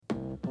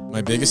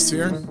My biggest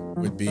fear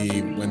would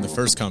be when the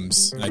first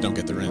comes and I don't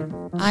get the rent.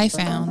 I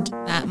found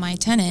that my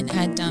tenant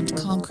had dumped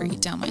concrete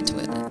down my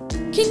toilet.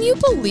 Can you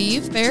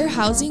believe Fair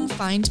Housing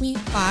fined me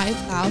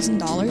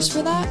 $5,000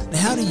 for that?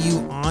 How do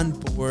you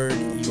onboard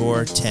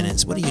your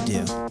tenants? What do you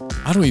do?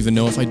 I don't even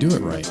know if I do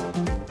it right.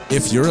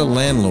 If you're a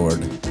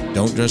landlord,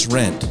 don't just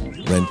rent,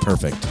 rent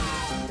perfect.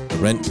 The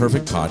Rent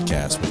Perfect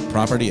podcast with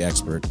property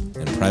expert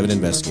and private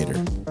investigator,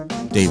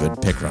 David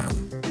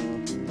Pickron.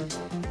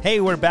 Hey,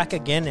 we're back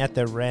again at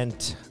the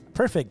Rent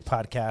Perfect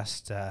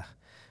podcast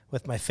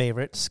with my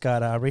favorite,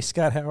 Scott Aubrey.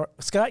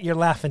 Scott, you're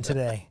laughing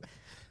today.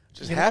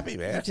 Happy,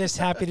 man. I'm just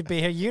happy to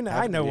be here.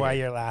 I know why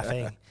you're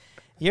laughing.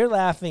 You're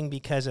laughing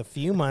because a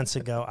few months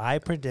ago, I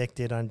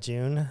predicted on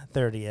June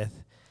 30th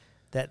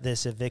that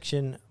this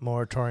eviction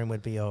moratorium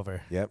would be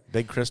over. Yep,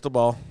 big crystal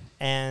ball.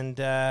 And,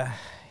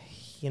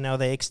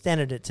 they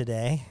extended it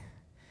today.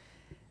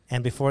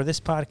 And before this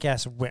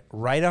podcast went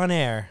right on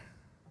air,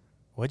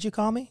 what'd you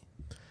call me?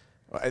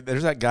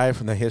 There's that guy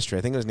from the history.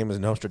 I think his name is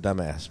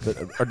Nostradamus,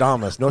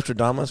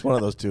 Nostradamus, one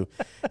of those two.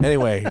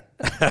 Anyway,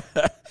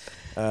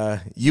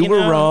 you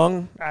were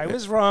wrong. I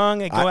was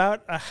wrong. You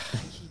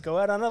go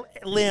out on a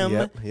limb,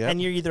 Yep.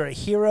 and you're either a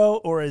hero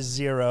or a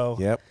zero.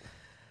 Yep.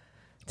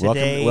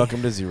 Today,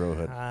 welcome to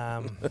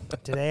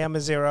Zerohood. Today I'm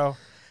a zero.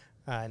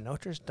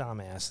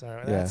 Nostradamus.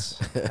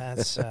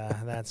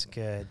 That's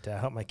good. I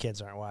hope my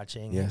kids aren't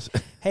watching. Yes.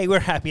 Hey, we're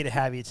happy to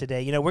have you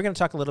today. We're going to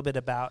talk a little bit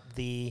about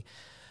the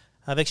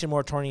eviction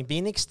moratorium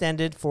being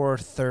extended for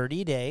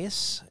 30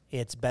 days.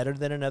 It's better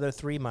than another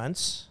 3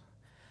 months.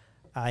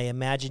 I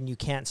imagine you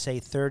can't say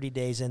 30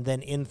 days and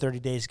then in 30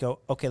 days go,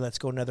 okay, let's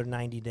go another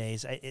 90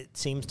 days. It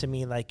seems to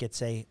me like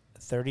it's a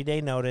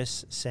 30-day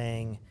notice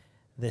saying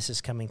this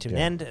is coming to an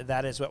end.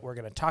 That is what we're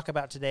going to talk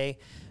about today.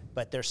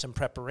 But there's some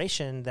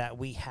preparation that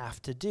we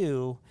have to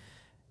do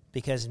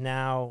because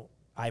now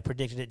I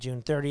predicted it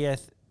June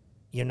 30th.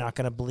 You're not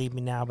going to believe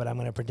me now, but I'm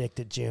going to predict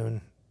it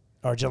July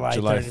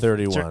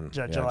 31.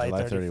 July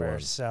 31st. 31.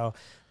 So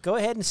go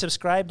ahead and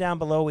subscribe down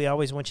below. We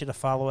always want you to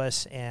follow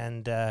us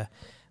and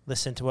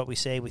listen to what we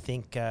say. We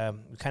think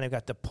we kind of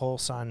got the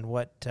pulse on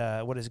what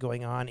is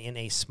going on in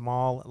a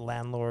small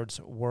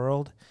landlord's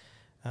world.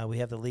 We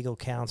have the legal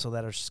counsel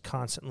that are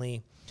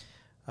constantly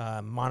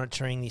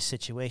monitoring these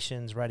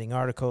situations, writing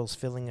articles,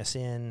 filling us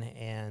in,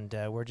 and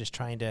we're just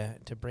trying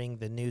to bring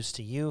the news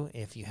to you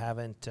if you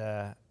haven't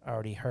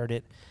already heard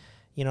it.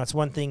 It's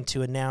one thing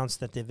to announce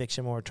that the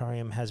eviction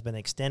moratorium has been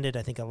extended.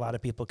 I think a lot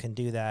of people can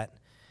do that.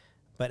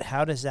 But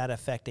how does that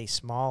affect a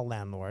small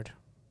landlord?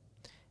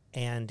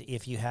 And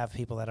if you have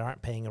people that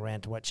aren't paying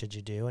rent, what should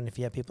you do? And if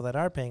you have people that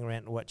are paying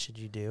rent, what should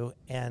you do?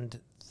 And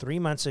 3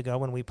 months ago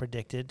when we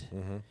predicted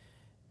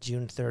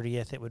June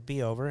 30th it would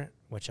be over,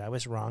 which I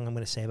was wrong. I'm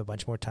going to say it a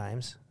bunch more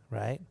times,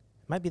 right?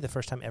 It might be the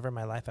first time ever in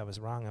my life I was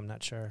wrong. I'm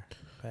not sure.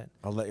 But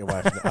I'll let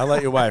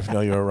your wife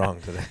know you were wrong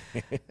today.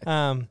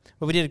 But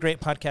we did a great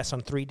podcast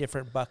on 3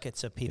 different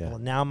buckets of people. Yeah.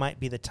 Now might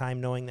be the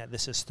time, knowing that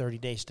this is 30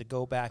 days, to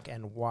go back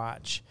and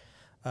watch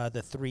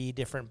the 3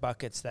 different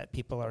buckets that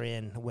people are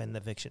in when the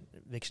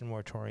eviction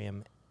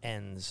moratorium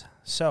ends.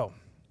 So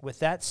with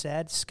that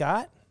said,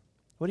 Scott,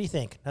 what do you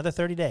think? Another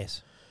 30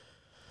 days.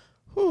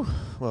 Whew.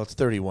 Well, it's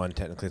 31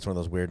 technically. It's one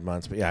of those weird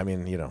months. But, I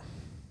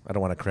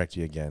don't want to correct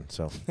you again.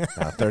 So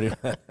 30.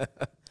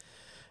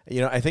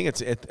 I think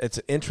it's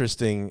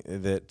interesting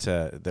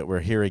that we're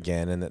here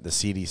again and that the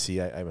CDC,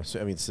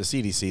 it's the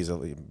CDC is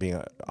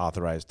being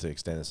authorized to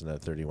extend this another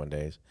 31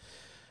 days.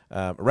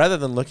 Rather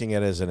than looking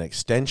at it as an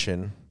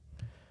extension,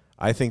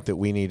 I think that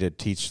we need to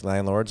teach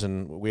landlords,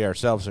 and we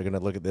ourselves are going to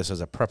look at this as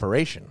a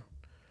preparation,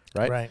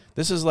 right? Right.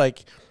 This is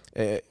like,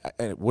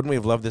 wouldn't we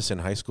have loved this in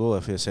high school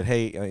if it said,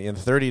 hey, in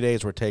 30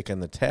 days we're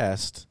taking the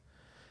test,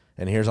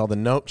 and here's all the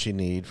notes you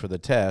need for the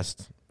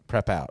test,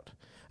 prep out.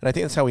 And I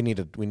think that's how we need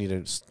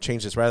to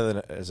change this, rather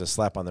than as a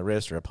slap on the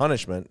wrist or a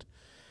punishment,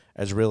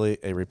 as really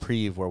a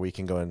reprieve where we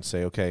can go and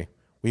say, okay,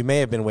 we may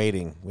have been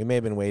waiting. We may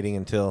have been waiting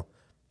until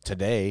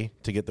today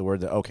to get the word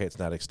that, okay, it's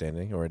not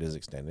extending or it is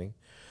extending.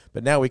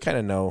 But now we kind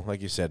of know,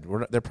 like you said,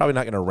 they're probably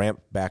not going to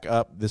ramp back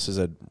up. This is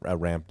a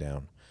ramp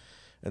down.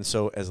 And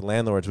so as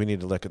landlords, we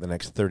need to look at the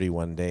next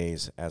 31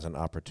 days as an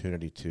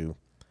opportunity to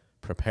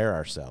prepare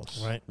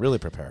ourselves, right? Really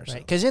prepare ourselves.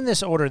 Right. Because in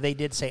this order, they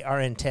did say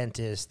our intent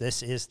is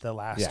this is the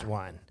last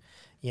one.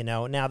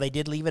 Now they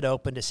did leave it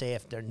open to say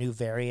if there are new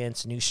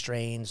variants, new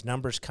strains,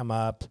 numbers come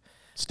up.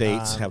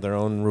 States have their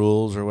own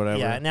rules or whatever.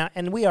 Yeah, now,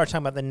 and we are talking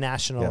about the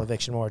national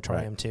eviction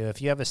moratorium, too.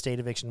 If you have a state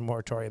eviction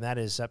moratorium, that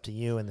is up to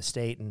you and the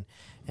state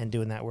and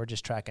doing that. We're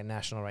just tracking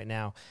national right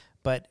now.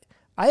 But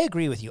I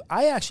agree with you.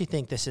 I actually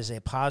think this is a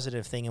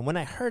positive thing. And when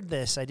I heard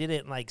this, I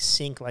didn't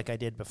sink like I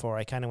did before.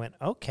 I kind of went,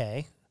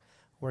 okay,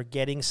 we're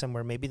getting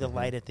somewhere, maybe the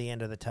light at the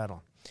end of the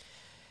tunnel.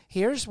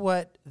 Here's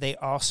what they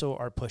also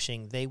are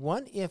pushing. They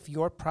want, if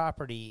your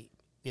property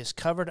is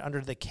covered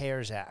under the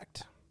CARES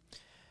Act,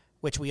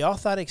 which we all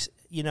thought,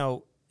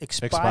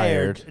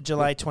 expired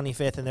July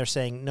 25th, and they're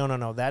saying,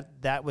 no,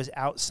 that was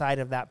outside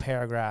of that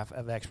paragraph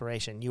of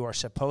expiration. You are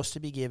supposed to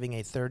be giving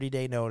a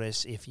 30-day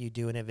notice if you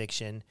do an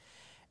eviction,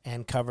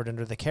 and covered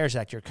under the CARES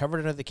Act. You're covered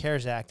under the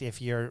CARES Act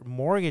if your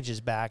mortgage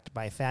is backed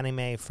by Fannie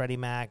Mae, Freddie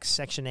Mac,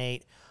 Section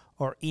 8,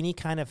 or any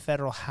kind of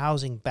federal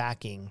housing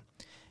backing.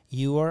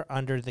 You are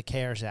under the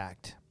CARES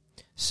Act.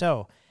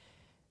 So,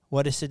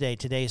 what is today?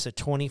 Today is the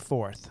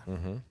 24th.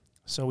 Mm-hmm.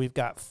 So we've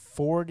got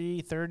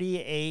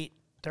 38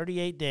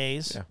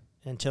 days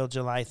until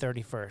July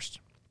 31st.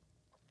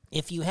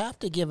 If you have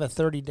to give a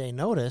 30-day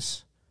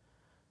notice,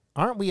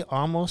 aren't we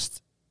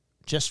almost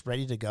just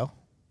ready to go?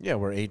 Yeah,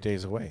 we're 8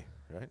 days away,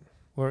 right?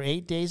 We're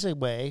 8 days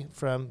away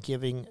from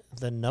giving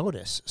the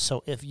notice.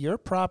 So if your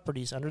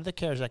property's under the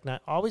CARES Act, now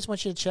I always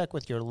want you to check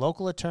with your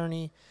local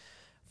attorney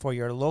for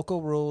your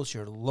local rules,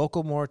 your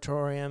local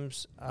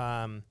moratoriums.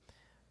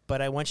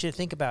 But I want you to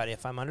think about,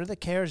 if I'm under the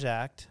CARES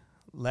Act,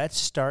 let's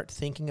start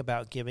thinking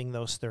about giving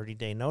those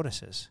 30-day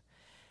notices.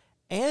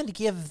 And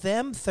give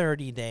them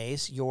 30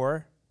 days,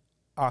 your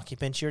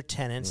occupants, your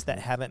tenants that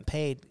haven't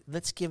paid.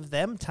 Let's give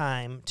them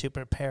time to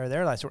prepare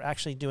their lives. We're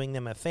actually doing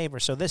them a favor.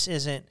 So this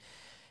isn't,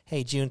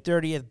 hey, June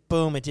 30th,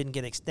 boom, it didn't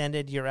get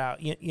extended, you're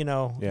out. You're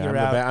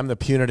out. I'm the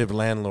punitive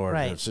landlord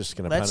Right. that's just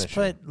going to punish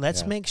you.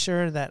 Let's make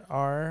sure that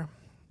our,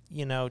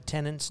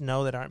 tenants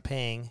know that aren't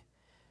paying.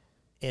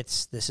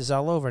 This is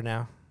all over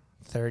now.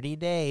 30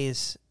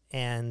 days,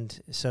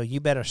 and so you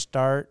better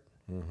start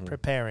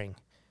preparing,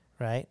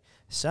 right?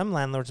 Some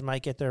landlords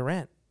might get their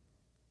rent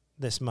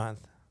this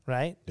month,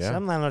 right? Yeah.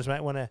 Some landlords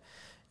might want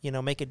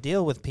to, make a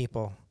deal with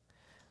people.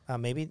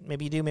 Maybe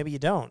you do, maybe you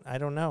don't. I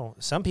don't know.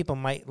 Some people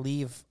might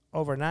leave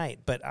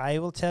overnight, but I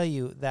will tell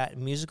you that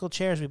musical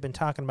chairs we've been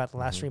talking about the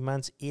last 3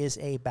 months is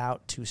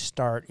about to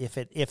start. If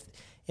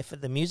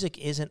the music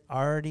isn't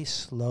already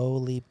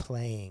slowly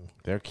playing,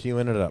 they're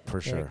queuing it up for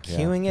they're sure.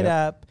 queuing it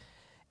up.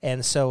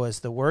 And so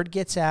as the word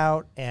gets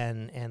out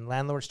and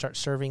landlords start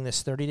serving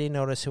this 30-day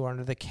notice who are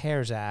under the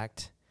CARES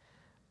Act,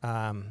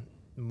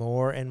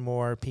 more and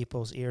more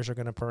people's ears are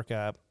going to perk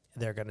up.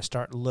 They're going to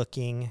start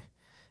looking.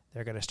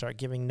 They're going to start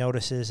giving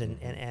notices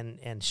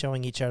and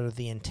showing each other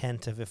the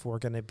intent of if we're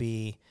going to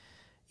be,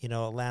 a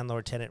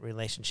landlord-tenant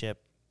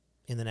relationship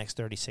in the next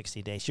 30,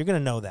 60 days. You're going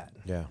to know that.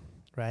 Yeah.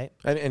 Right?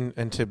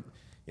 And to,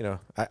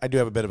 I do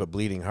have a bit of a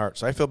bleeding heart.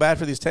 So I feel bad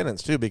for these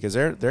tenants too, because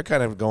they're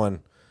kind of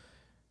going,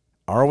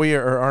 are we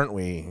or aren't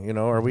we?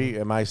 Are we?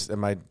 Am I?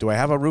 Do I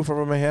have a roof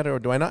over my head, or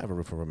do I not have a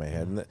roof over my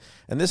head?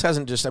 And this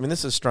hasn't just.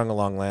 This has strung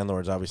along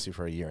landlords obviously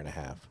for a year and a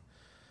half,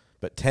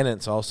 but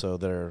tenants also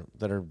that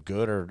are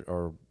good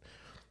or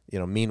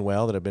mean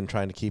well, that have been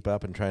trying to keep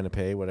up and trying to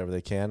pay whatever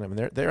they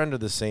can. They're under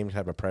the same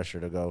type of pressure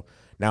to go.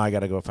 Now I got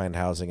to go find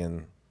housing,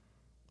 and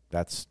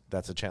that's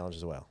a challenge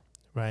as well.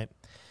 Right.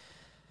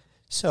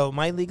 So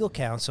my legal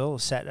counsel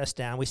sat us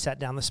down. We sat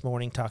down this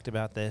morning, talked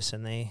about this,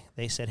 and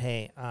they said,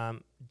 hey,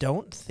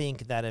 don't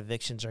think that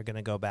evictions are going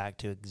to go back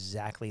to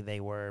exactly they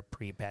were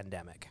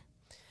pre-pandemic.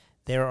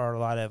 There are a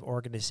lot of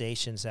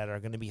organizations that are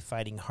going to be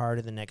fighting hard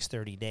in the next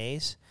 30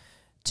 days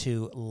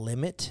to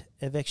limit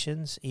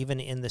evictions.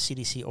 Even in the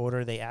CDC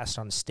order, they asked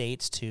on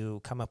states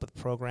to come up with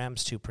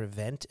programs to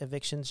prevent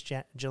evictions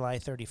July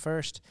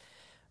 31st.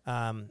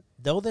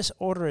 Though this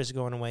order is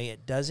going away,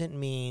 it doesn't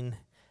mean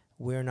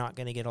we're not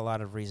going to get a lot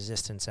of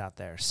resistance out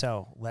there.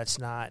 So let's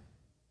not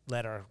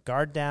let our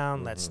guard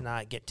down. Let's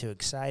not get too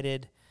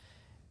excited.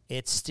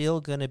 It's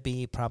still going to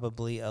be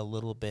probably a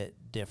little bit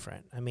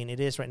different. It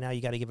is right now.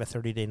 You got to give a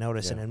 30-day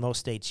notice, and in most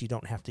states, you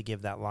don't have to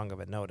give that long of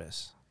a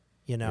notice.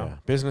 Yeah.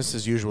 Business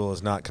as usual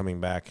is not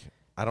coming back,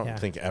 I don't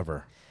think,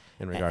 ever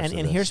in regards to this.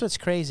 And here's what's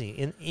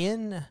crazy.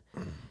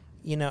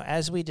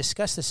 As we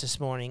discussed this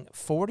morning,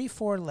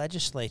 44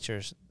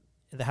 legislatures,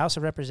 the House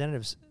of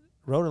Representatives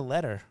wrote a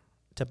letter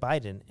to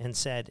Biden and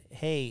said,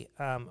 hey,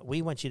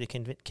 we want you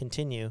to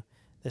continue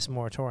this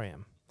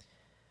moratorium.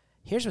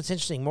 Here's what's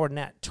interesting. More than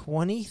that,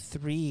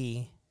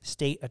 23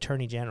 state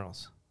attorney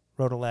generals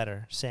wrote a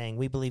letter saying,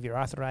 we believe you're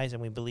authorized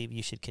and we believe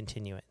you should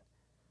continue it.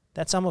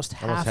 That's almost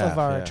half of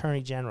our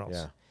attorney generals.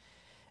 Yeah.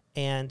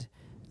 And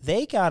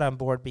they got on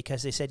board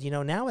because they said,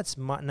 now it's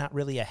not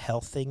really a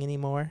health thing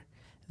anymore.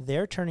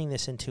 They're turning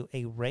this into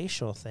a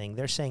racial thing.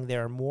 They're saying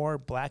there are more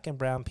black and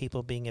brown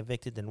people being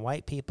evicted than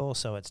white people,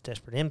 so it's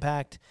disparate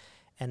impact.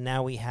 And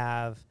now we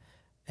have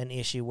an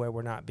issue where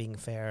we're not being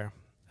fair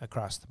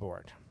across the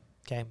board.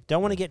 Okay?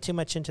 Don't want to get too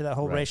much into the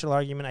whole racial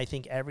argument. I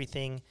think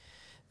everything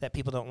that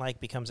people don't like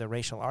becomes a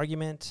racial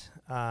argument.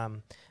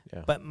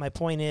 But my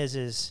point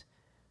is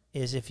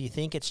if you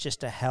think it's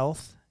just a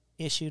health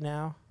issue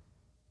now,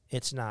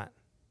 it's not.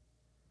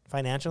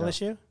 Financial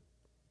issue?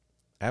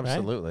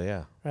 Absolutely,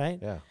 right? Right?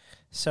 Yeah.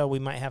 So we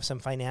might have some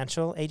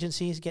financial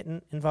agencies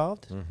getting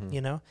involved.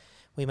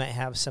 We might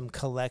have some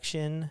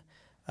collection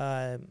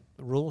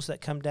rules that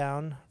come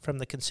down from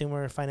the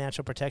Consumer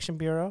Financial Protection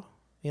Bureau.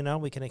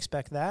 We can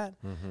expect that.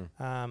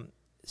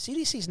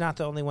 CDC's not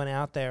the only one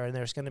out there, and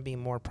there's going to be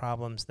more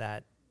problems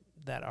that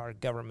our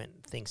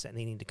government thinks that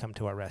they need to come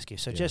to our rescue.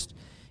 So just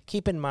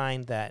keep in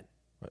mind that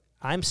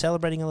I'm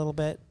celebrating a little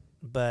bit,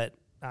 but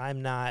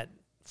I'm not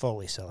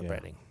fully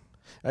celebrating.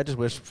 I just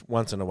wish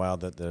once in a while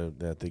that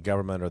the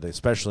government or the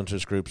special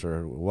interest groups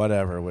or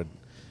whatever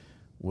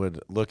would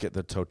look at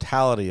the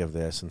totality of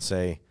this and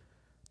say,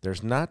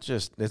 it's not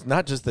just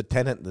the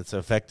tenant that's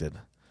affected,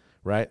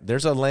 right?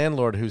 There's a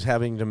landlord who's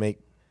having to make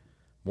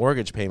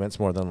mortgage payments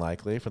more than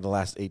likely for the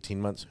last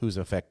 18 months who's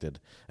affected.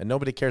 And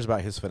nobody cares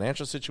about his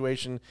financial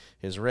situation,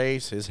 his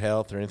race, his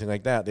health, or anything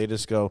like that. They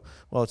just go,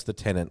 well, it's the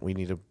tenant. We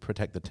need to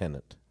protect the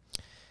tenant.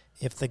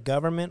 If the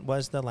government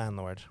was the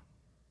landlord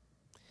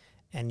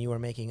and you were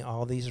making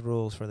all these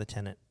rules for the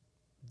tenant,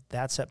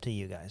 that's up to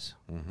you guys.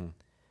 Mm-hmm.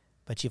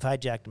 But you've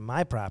hijacked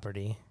my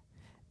property,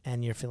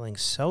 and you're feeling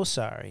so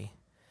sorry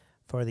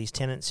for these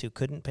tenants who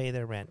couldn't pay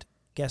their rent.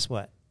 Guess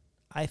what?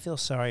 I feel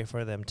sorry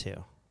for them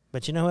too.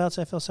 But you know who else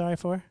I feel sorry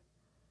for?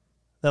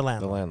 The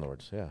landlord. The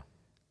landlords, yeah.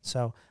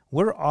 So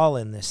we're all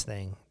in this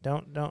thing.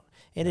 Don't.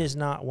 It is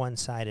not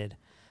one-sided.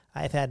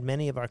 I've had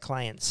many of our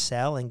clients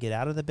sell and get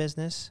out of the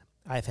business.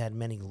 I've had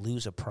many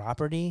lose a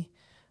property.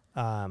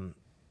 And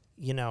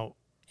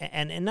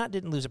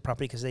didn't lose a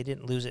property because they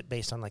didn't lose it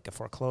based on like a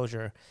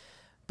foreclosure,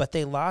 but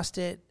they lost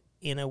it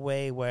in a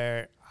way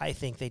where I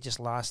think they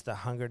just lost the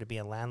hunger to be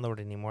a landlord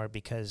anymore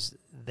because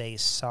they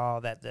saw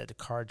that the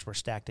cards were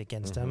stacked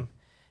against them.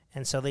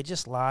 And so they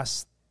just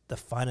lost the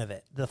fun of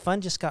it. The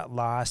fun just got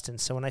lost.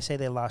 And so when I say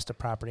they lost a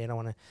property, I don't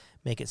want to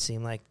make it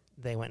seem like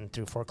they went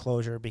through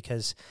foreclosure,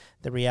 because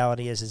the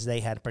reality is they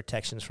had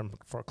protections from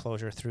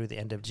foreclosure through the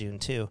end of June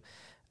too.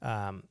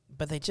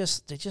 But they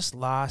just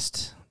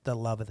lost the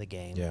love of the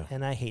game. Yeah.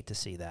 And I hate to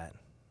see that,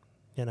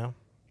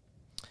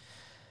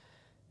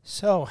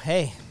 So,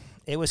 hey,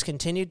 it was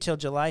continued till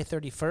July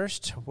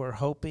 31st. We're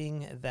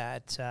hoping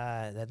that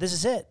this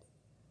is it.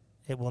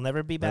 It will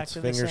never be back That's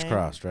to the same. fingers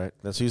crossed, right?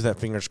 Let's use that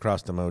fingers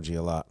crossed emoji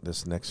a lot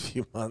this next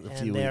few months,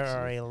 And there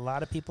are a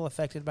lot of people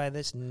affected by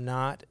this,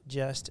 not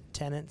just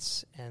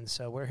tenants. And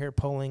so we're here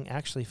polling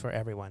actually for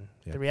everyone.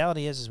 Yep. The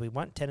reality is we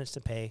want tenants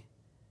to pay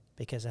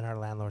because then our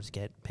landlords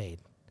get paid.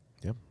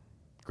 Yep.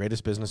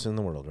 Greatest business in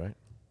the world, right?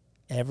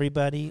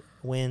 Everybody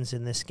wins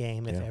in this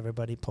game if Yeah.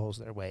 everybody pulls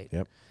their weight.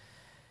 Yep.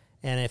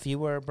 And if you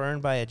were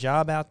burned by a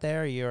job out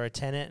there, you're a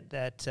tenant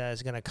that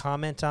is going to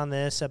comment on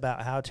this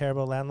about how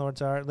terrible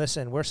landlords are.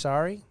 Listen, we're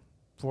sorry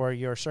for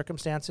your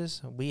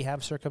circumstances. We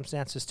have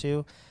circumstances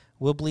too.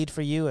 We'll bleed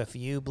for you if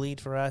you bleed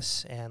for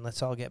us. And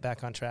let's all get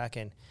back on track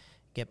and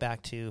get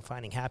back to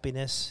finding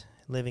happiness,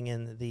 living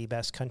in the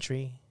best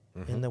country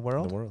in the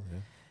world. In the world, yeah.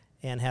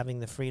 And having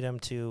the freedom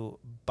to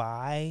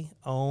buy,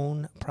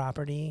 own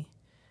property,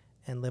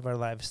 and live our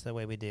lives the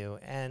way we do.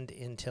 And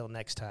until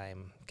next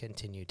time,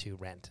 continue to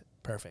rent.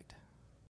 Perfect.